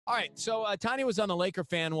All right, so Tanya was on the Laker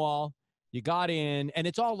fan wall. You got in, and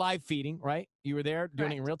it's all live feeding, right? You were there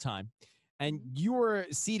doing it in real time. And you were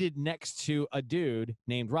seated next to a dude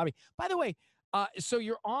named Robbie. By the way, so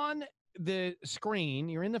you're on the screen,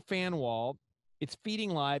 you're in the fan wall, it's feeding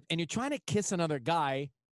live, and you're trying to kiss another guy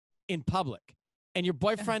in public. And your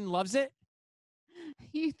boyfriend loves it?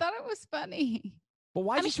 You thought it was funny. But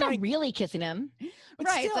why? She's not really kissing him. But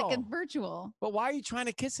right, still. it's like a virtual. But why are you trying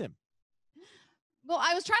to kiss him? Well,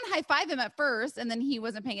 I was trying to high five him at first, and then he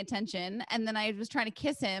wasn't paying attention. And then I was trying to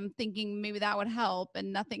kiss him, thinking maybe that would help,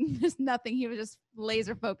 and nothing. Just nothing. He was just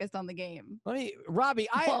laser focused on the game. Robbie,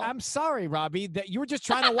 I'm sorry, Robbie, that you were just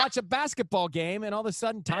trying to watch a basketball game, and all of a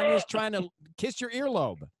sudden Tanya's trying to kiss your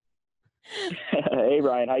earlobe. Hey,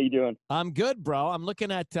 Ryan, how you doing? I'm good, bro. I'm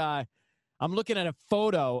looking at a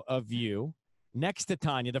photo of you next to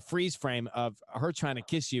Tanya, the freeze frame of her trying to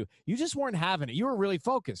kiss you. You just weren't having it. You were really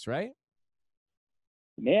focused, right?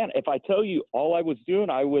 Man, if I tell you all I was doing,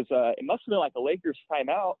 it must have been like a Lakers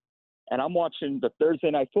timeout, and I'm watching the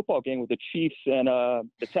Thursday night football game with the Chiefs and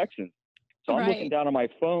the Texans. So I'm looking down on my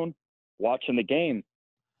phone, watching the game.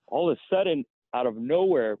 All of a sudden, out of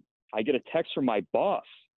nowhere, I get a text from my boss.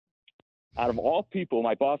 Out of all people,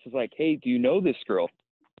 my boss is like, "Hey, do you know this girl?"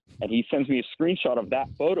 And he sends me a screenshot of that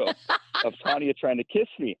photo of Tanya trying to kiss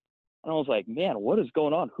me. And I was like, man, what is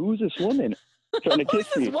going on? Who's this woman trying to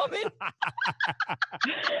kiss me? Woman?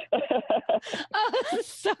 Oh, this is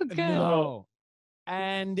so good. No.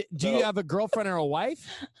 And do you have a girlfriend or a wife?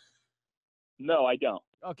 No, I don't.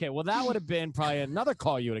 Okay, well, that would have been probably another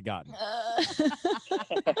call you would have gotten.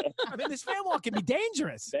 I mean, this fan wall can be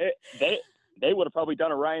dangerous. They would have probably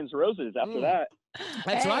done a Ryan's Roses after that.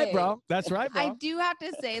 That's right, bro. That's right, bro. I do have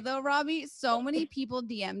to say, though, Robbie, so many people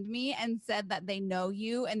DM'd me and said that they know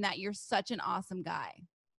you and that you're such an awesome guy.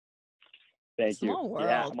 Thank Small you. world.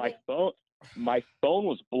 Yeah, my phone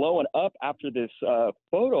was blowing up after this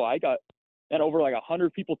photo. I got, and over like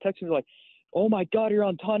 100 people texting me like, "Oh my God, you're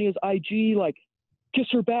on Tanya's IG. Like, kiss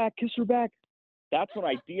her back, kiss her back." That's when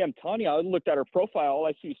I DM'd Tanya. I looked at her profile. All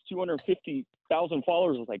I see is 250,000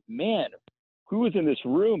 followers. I was like, man, who was in this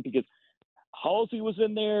room? Because Halsey was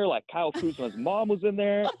in there, like Kyle Kuzma's mom was in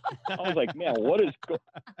there. I was like, man, what is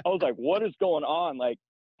going on? Like,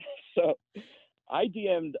 so I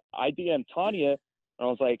DM'd Tanya, and I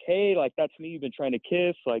was like, hey, like, that's me you've been trying to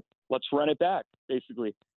kiss. Like, let's run it back,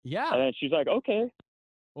 basically. Yeah. And then she's like, okay.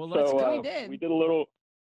 Well, let's go. We did a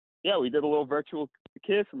little virtual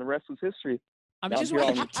kiss, and the rest was history. I just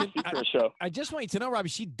want you to know, Robbie,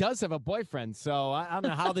 she does have a boyfriend, so I don't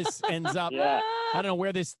know how this ends up. Yeah. I don't know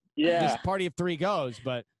where this party of three goes,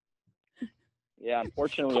 but yeah,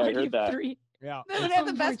 unfortunately, I heard that. Yeah.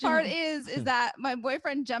 The best part is that my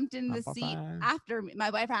boyfriend jumped in the seat after me. My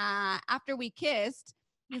boyfriend, after we kissed,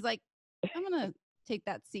 he's like, "I'm gonna take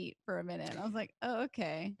that seat for a minute." I was like, "Oh,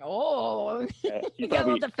 okay." Oh, yeah, you got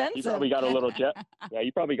a little defensive. You probably got a little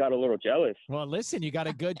you probably got a little jealous. Well, listen, you got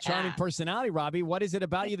a good, charming personality, Robbie. What is it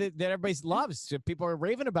about you that everybody loves? People are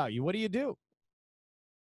raving about you. What do you do?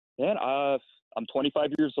 Man, I'm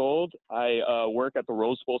 25 years old. I work at the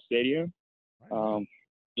Rose Bowl Stadium.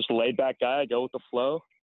 Just a laid back guy. I go with the flow.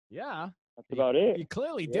 Yeah. That's about it. You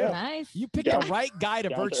clearly do. Nice. You picked the right guy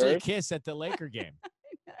to virtually kiss at the Laker game.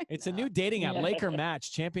 It's a new dating app, Laker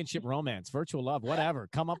Match, Championship Romance, Virtual Love, whatever.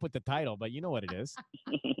 Come up with the title, but you know what it is.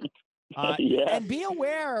 And be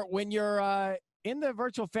aware when you're in the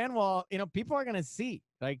virtual fan wall, people are going to see.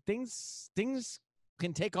 Like, things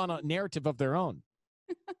can take on a narrative of their own.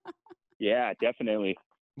 Yeah, definitely.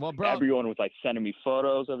 Well, bro. Everyone was, like, sending me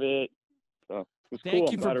photos of it. So it was Thank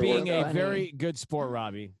cool. you for being a very good sport,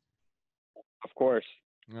 Robbie. Of course.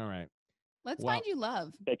 All right. Let's find you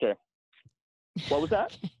love. Take care. What was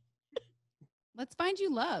that? Let's find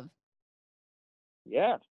you love.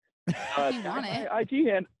 Yeah. You want it.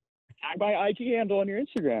 My IG handle on your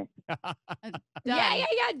Instagram. Yeah.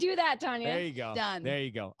 Do that, Tanya. There you go. Done. There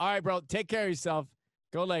you go. All right, bro. Take care of yourself.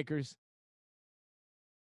 Go Lakers.